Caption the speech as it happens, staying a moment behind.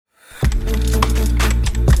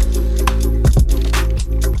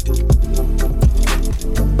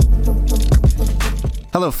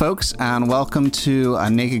Hello, folks, and welcome to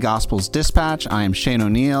Naked Gospels Dispatch. I am Shane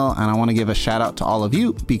O'Neill, and I want to give a shout out to all of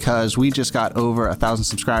you because we just got over 1,000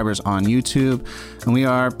 subscribers on YouTube, and we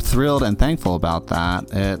are thrilled and thankful about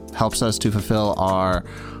that. It helps us to fulfill our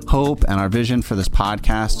hope and our vision for this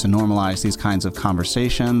podcast to normalize these kinds of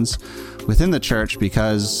conversations within the church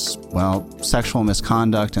because, well, sexual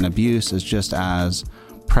misconduct and abuse is just as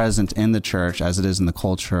present in the church as it is in the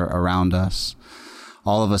culture around us.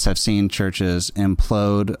 All of us have seen churches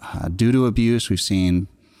implode due to abuse. We've seen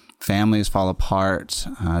families fall apart,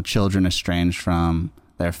 children estranged from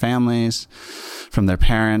their families, from their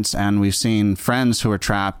parents, and we've seen friends who are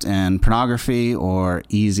trapped in pornography or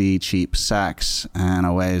easy, cheap sex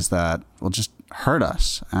in ways that will just hurt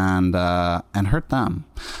us and hurt them.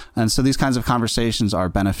 And so these kinds of conversations are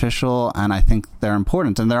beneficial, and I think they're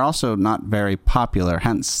important, and they're also not very popular,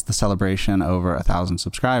 hence the celebration over 1,000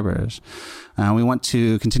 subscribers. We want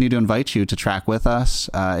to continue to invite you to track with us.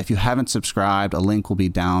 If you haven't subscribed, a link will be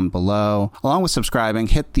down below. Along with subscribing,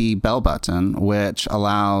 hit the bell button, which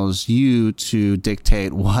allows you to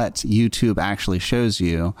dictate what YouTube actually shows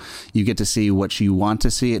you. You get to see what you want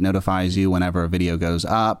to see. It notifies you whenever a video goes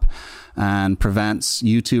up and prevents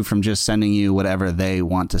YouTube from just sending you whatever they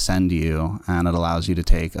want to send you. And it allows you to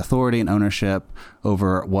take authority and ownership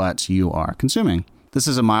over what you are consuming. This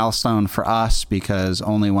is a milestone for us because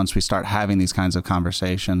only once we start having these kinds of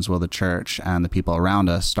conversations will the church and the people around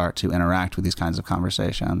us start to interact with these kinds of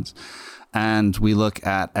conversations. And we look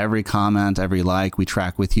at every comment, every like, we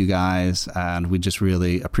track with you guys, and we just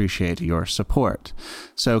really appreciate your support.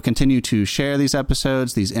 So continue to share these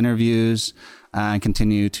episodes, these interviews, and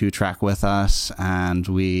continue to track with us. And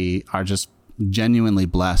we are just genuinely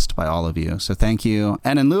blessed by all of you. So thank you.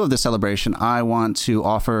 And in lieu of this celebration, I want to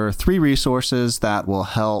offer 3 resources that will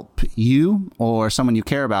help you or someone you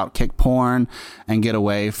care about kick porn and get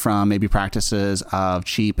away from maybe practices of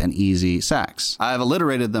cheap and easy sex. I've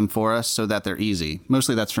alliterated them for us so that they're easy.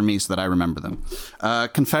 Mostly that's for me so that I remember them.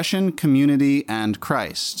 Confession, community, and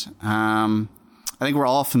Christ. I think we're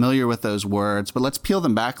all familiar with those words, but let's peel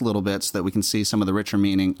them back a little bit so that we can see some of the richer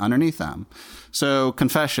meaning underneath them. So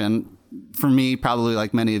confession, for me, probably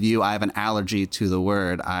like many of you, I have an allergy to the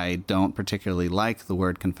word. I don't particularly like the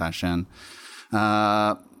word confession.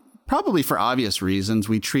 Probably for obvious reasons.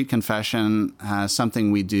 We treat confession as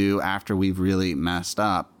something we do after we've really messed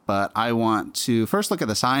up. But I want to first look at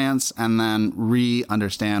the science and then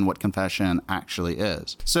re-understand what confession actually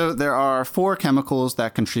is. So there are 4 chemicals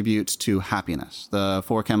that contribute to happiness. The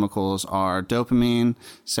 4 chemicals are dopamine,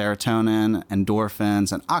 serotonin,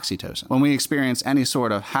 endorphins, and oxytocin. When we experience any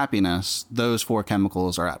sort of happiness, those 4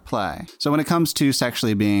 chemicals are at play. So when it comes to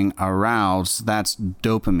sexually being aroused, that's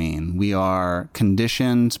dopamine. We are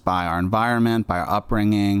conditioned by our environment, by our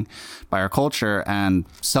upbringing, by our culture, and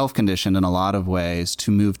self-conditioned in a lot of ways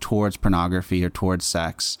to move towards pornography or towards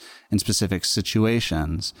sex in specific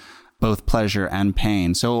situations, both pleasure and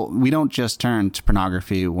pain. So we don't just turn to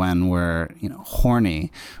pornography when we're,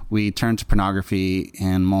 horny. We turn to pornography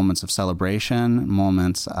in moments of celebration,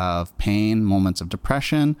 moments of pain, moments of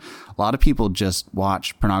depression. A lot of people just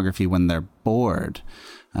watch pornography when they're bored.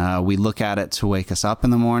 We look at it to wake us up in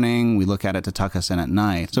the morning. We look at it to tuck us in at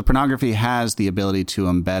night. So pornography has the ability to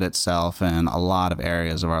embed itself in a lot of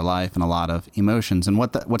areas of our life and a lot of emotions. And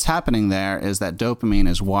what's happening there is that dopamine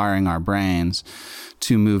is wiring our brains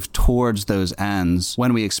to move towards those ends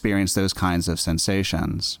when we experience those kinds of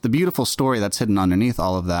sensations. The beautiful story that's hidden underneath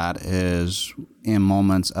all of that is in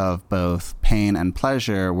moments of both pain and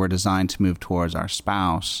pleasure, we're designed to move towards our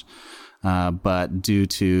spouse. But due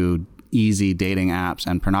to easy dating apps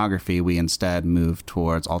and pornography, we instead move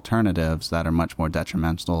towards alternatives that are much more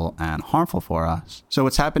detrimental and harmful for us. So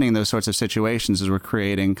what's happening in those sorts of situations is we're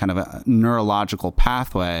creating kind of neurological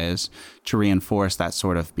pathways to reinforce that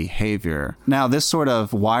sort of behavior. Now, this sort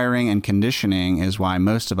of wiring and conditioning is why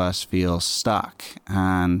most of us feel stuck.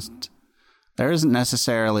 And there isn't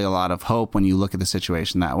necessarily a lot of hope when you look at the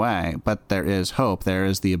situation that way, but there is hope. There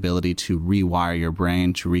is the ability to rewire your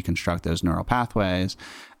brain, to reconstruct those neural pathways,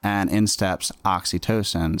 and in steps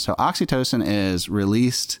oxytocin. So oxytocin is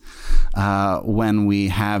released when we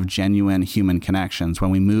have genuine human connections, when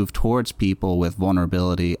we move towards people with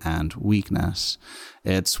vulnerability and weakness.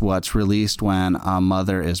 It's what's released when a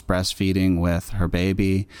mother is breastfeeding with her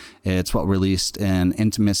baby. It's what released in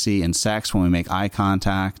intimacy and sex when we make eye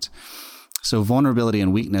contact. So vulnerability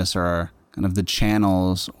and weakness are kind of the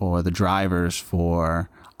channels or the drivers for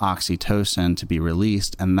oxytocin to be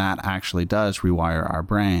released, and that actually does rewire our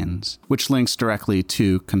brains, which links directly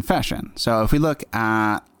to confession. So if we look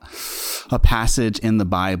at a passage in the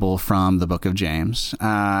Bible from the book of James,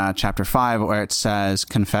 chapter 5, where it says,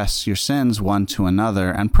 confess your sins one to another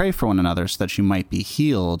and pray for one another so that you might be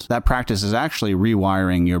healed. That practice is actually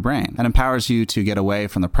rewiring your brain and empowers you to get away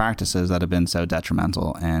from the practices that have been so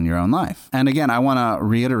detrimental in your own life. And again, I want to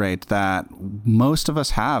reiterate that most of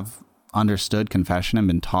us have understood confession and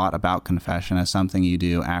been taught about confession as something you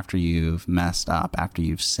do after you've messed up, after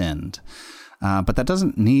you've sinned. But that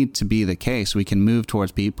doesn't need to be the case. We can move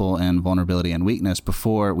towards people in vulnerability and weakness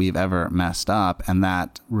before we've ever messed up, and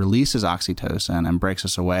that releases oxytocin and breaks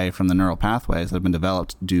us away from the neural pathways that have been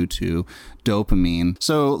developed due to dopamine.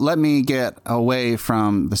 So let me get away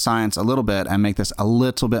from the science a little bit and make this a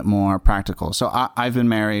little bit more practical. So I've been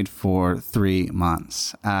married for 3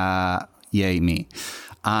 months. Yay me.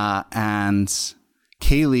 And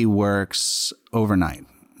Kaylee works overnight,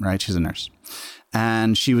 right? She's a nurse.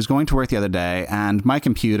 And she was going to work the other day, and my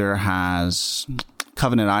computer has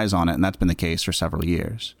Covenant Eyes on it, and that's been the case for several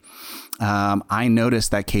years. I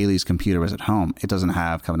noticed that Kaylee's computer was at home. It doesn't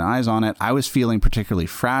have Covenant Eyes on it. I was feeling particularly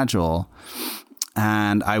fragile,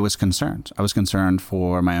 and I was concerned. I was concerned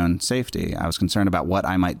for my own safety. I was concerned about what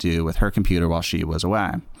I might do with her computer while she was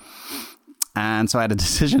away. And so I had a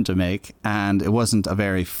decision to make, and it wasn't a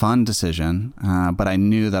very fun decision, but I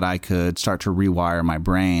knew that I could start to rewire my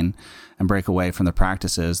brain and break away from the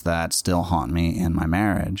practices that still haunt me in my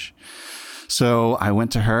marriage. So I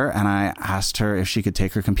went to her and I asked her if she could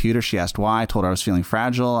take her computer. She asked why. I told her I was feeling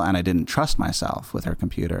fragile and I didn't trust myself with her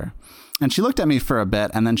computer. And she looked at me for a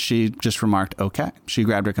bit, and then she just remarked, okay. She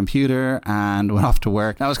grabbed her computer and went off to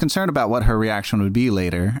work. I was concerned about what her reaction would be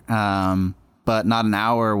later, but not an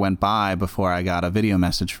hour went by before I got a video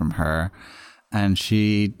message from her, and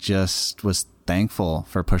she just was thankful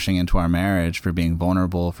for pushing into our marriage, for being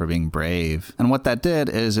vulnerable, for being brave. And what that did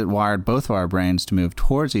is it wired both of our brains to move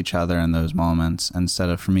towards each other in those moments, instead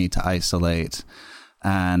of for me to isolate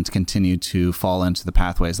and continue to fall into the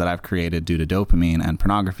pathways that I've created due to dopamine and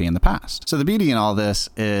pornography in the past. So the beauty in all this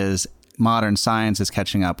is modern science is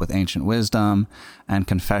catching up with ancient wisdom, and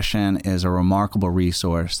confession is a remarkable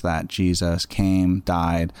resource that Jesus came,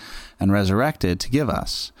 died, and resurrected to give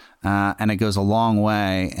us. And it goes a long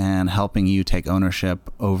way in helping you take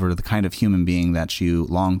ownership over the kind of human being that you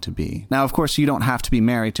long to be. Now, of course, you don't have to be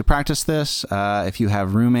married to practice this. If you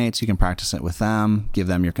have roommates, you can practice it with them. Give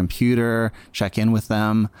them your computer, check in with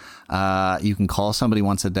them. You can call somebody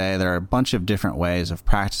once a day. There are a bunch of different ways of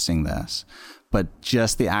practicing this. But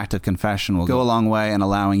just the act of confession will go a long way in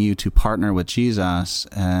allowing you to partner with Jesus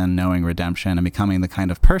and knowing redemption and becoming the kind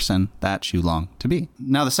of person that you long to be.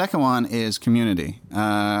 Now, the second one is community.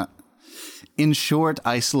 In short,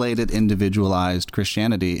 isolated, individualized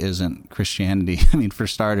Christianity isn't Christianity. I mean, for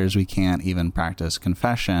starters, we can't even practice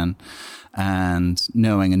confession and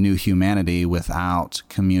knowing a new humanity without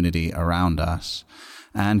community around us.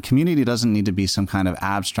 And community doesn't need to be some kind of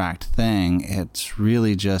abstract thing. It's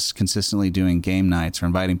really just consistently doing game nights or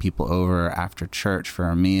inviting people over after church for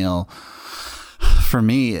a meal. For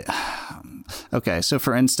me, okay, so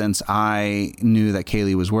for instance, I knew that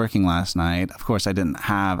Kaylee was working last night. Of course, I didn't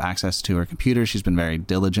have access to her computer. She's been very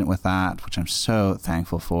diligent with that, which I'm so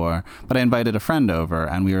thankful for. But I invited a friend over,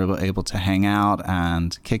 and we were able to hang out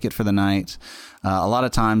and kick it for the night. A lot of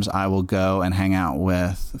times I will go and hang out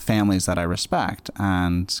with families that I respect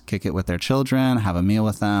and kick it with their children, have a meal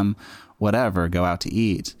with them, whatever, go out to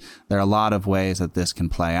eat. There are a lot of ways that this can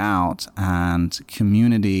play out, and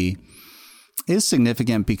community is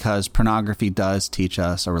significant because pornography does teach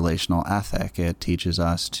us a relational ethic. It teaches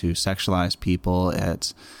us to sexualize people.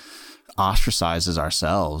 It ostracizes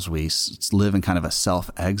ourselves. We live in kind of a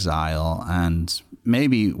self-exile, and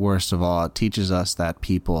maybe worst of all, it teaches us that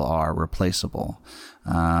people are replaceable.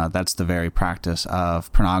 That's the very practice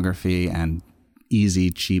of pornography and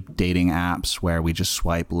easy, cheap dating apps where we just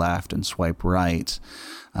swipe left and swipe right.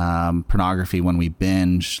 Pornography, when we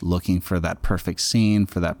binge looking for that perfect scene,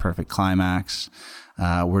 for that perfect climax,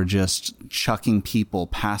 we're just chucking people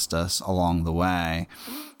past us along the way.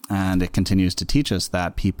 And it continues to teach us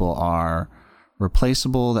that people are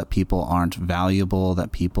replaceable, that people aren't valuable,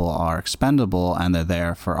 that people are expendable, and they're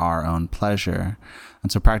there for our own pleasure.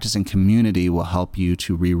 And so practicing community will help you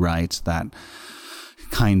to rewrite that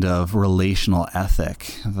kind of relational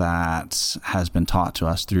ethic that has been taught to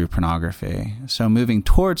us through pornography. So moving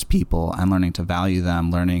towards people and learning to value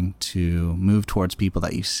them, learning to move towards people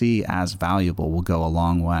that you see as valuable will go a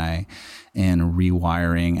long way in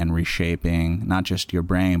rewiring and reshaping not just your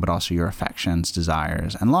brain, but also your affections,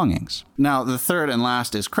 desires, and longings. Now, the third and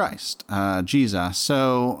last is Christ, Jesus.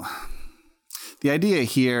 So the idea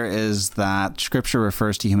here is that Scripture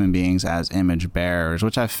refers to human beings as image bearers,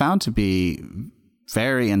 which I've found to be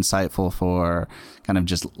very insightful for kind of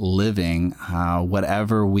just living.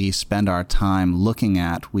 Whatever we spend our time looking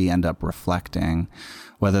at, we end up reflecting,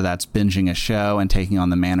 whether that's binging a show and taking on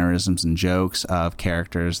the mannerisms and jokes of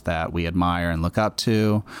characters that we admire and look up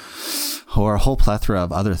to, or a whole plethora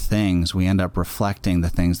of other things. We end up reflecting the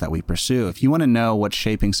things that we pursue. If you want to know what's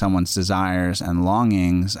shaping someone's desires and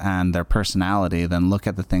longings and their personality, then look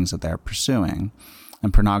at the things that they're pursuing.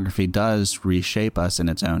 And pornography does reshape us in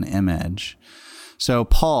its own image. So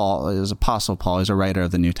Paul is Apostle Paul. He's a writer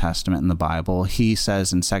of the New Testament in the Bible. He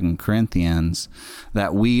says in 2 Corinthians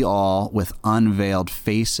that we all with unveiled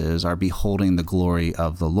faces are beholding the glory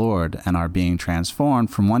of the Lord and are being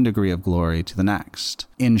transformed from one degree of glory to the next.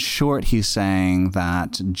 In short, he's saying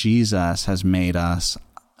that Jesus has made us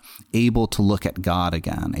able to look at God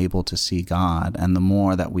again, able to see God. And the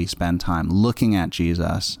more that we spend time looking at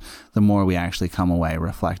Jesus, the more we actually come away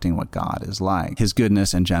reflecting what God is like, his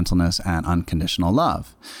goodness and gentleness and unconditional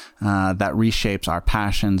love. That reshapes our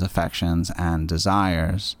passions, affections, and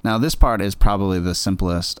desires. Now, this part is probably the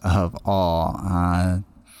simplest of all.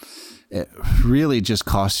 It really just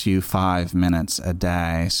costs you 5 minutes a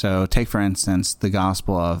day. So take, for instance, the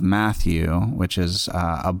Gospel of Matthew, which is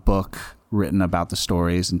a book written about the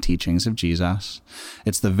stories and teachings of Jesus.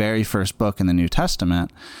 It's the very first book in the New Testament,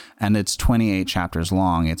 and it's 28 chapters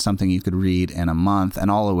long. It's something you could read in a month, and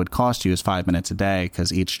all it would cost you is 5 minutes a day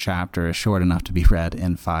because each chapter is short enough to be read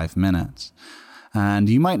in 5 minutes. And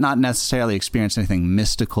you might not necessarily experience anything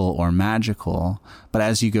mystical or magical, but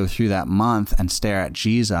as you go through that month and stare at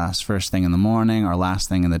Jesus first thing in the morning or last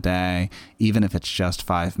thing in the day, even if it's just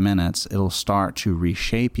 5 minutes, it'll start to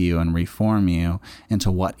reshape you and reform you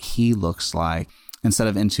into what he looks like instead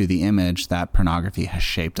of into the image that pornography has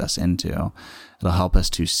shaped us into. It'll help us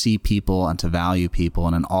to see people and to value people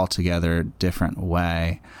in an altogether different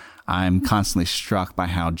way. I'm constantly struck by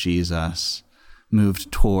how Jesus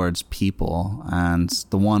moved towards people, and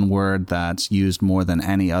the one word that's used more than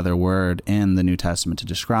any other word in the New Testament to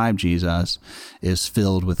describe Jesus is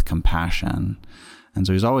filled with compassion. And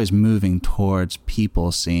so he's always moving towards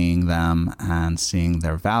people, seeing them and seeing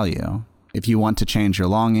their value. If you want to change your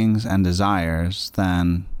longings and desires,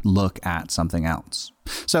 then look at something else.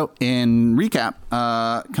 So in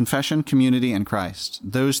recap, confession, community, and Christ.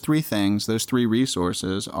 Those three things, those three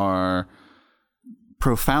resources are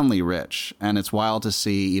profoundly rich, and it's wild to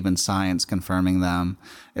see even science confirming them.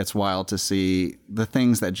 It's wild to see the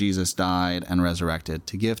things that Jesus died and resurrected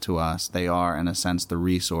to give to us. They are, in a sense, the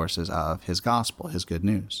resources of his gospel, his good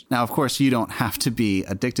news. Now, of course, you don't have to be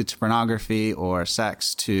addicted to pornography or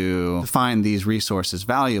sex to find these resources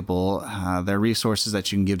valuable. They're resources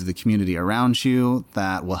that you can give to the community around you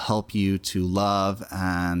that will help you to love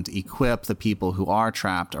and equip the people who are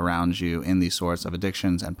trapped around you in these sorts of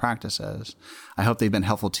addictions and practices. I hope they've been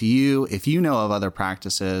helpful to you. If you know of other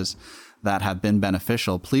practices that have been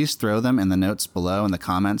beneficial, please throw them in the notes below in the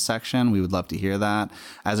comments section. We would love to hear that.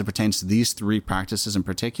 As it pertains to these three practices in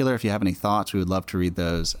particular, if you have any thoughts, we would love to read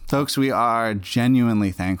those. Folks, we are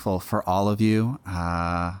genuinely thankful for all of you.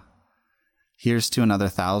 Here's to another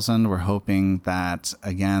 1,000. We're hoping that,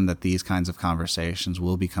 again, that these kinds of conversations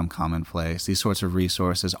will become commonplace. These sorts of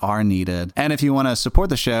resources are needed. And if you want to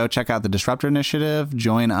support the show, check out the Disruptor Initiative.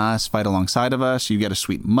 Join us, fight alongside of us. You get a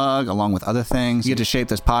sweet mug along with other things. You get to shape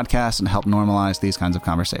this podcast and help normalize these kinds of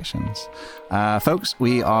conversations. Folks,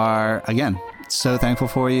 we are, again, so thankful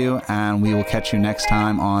for you, and we will catch you next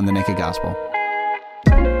time on The Naked Gospel.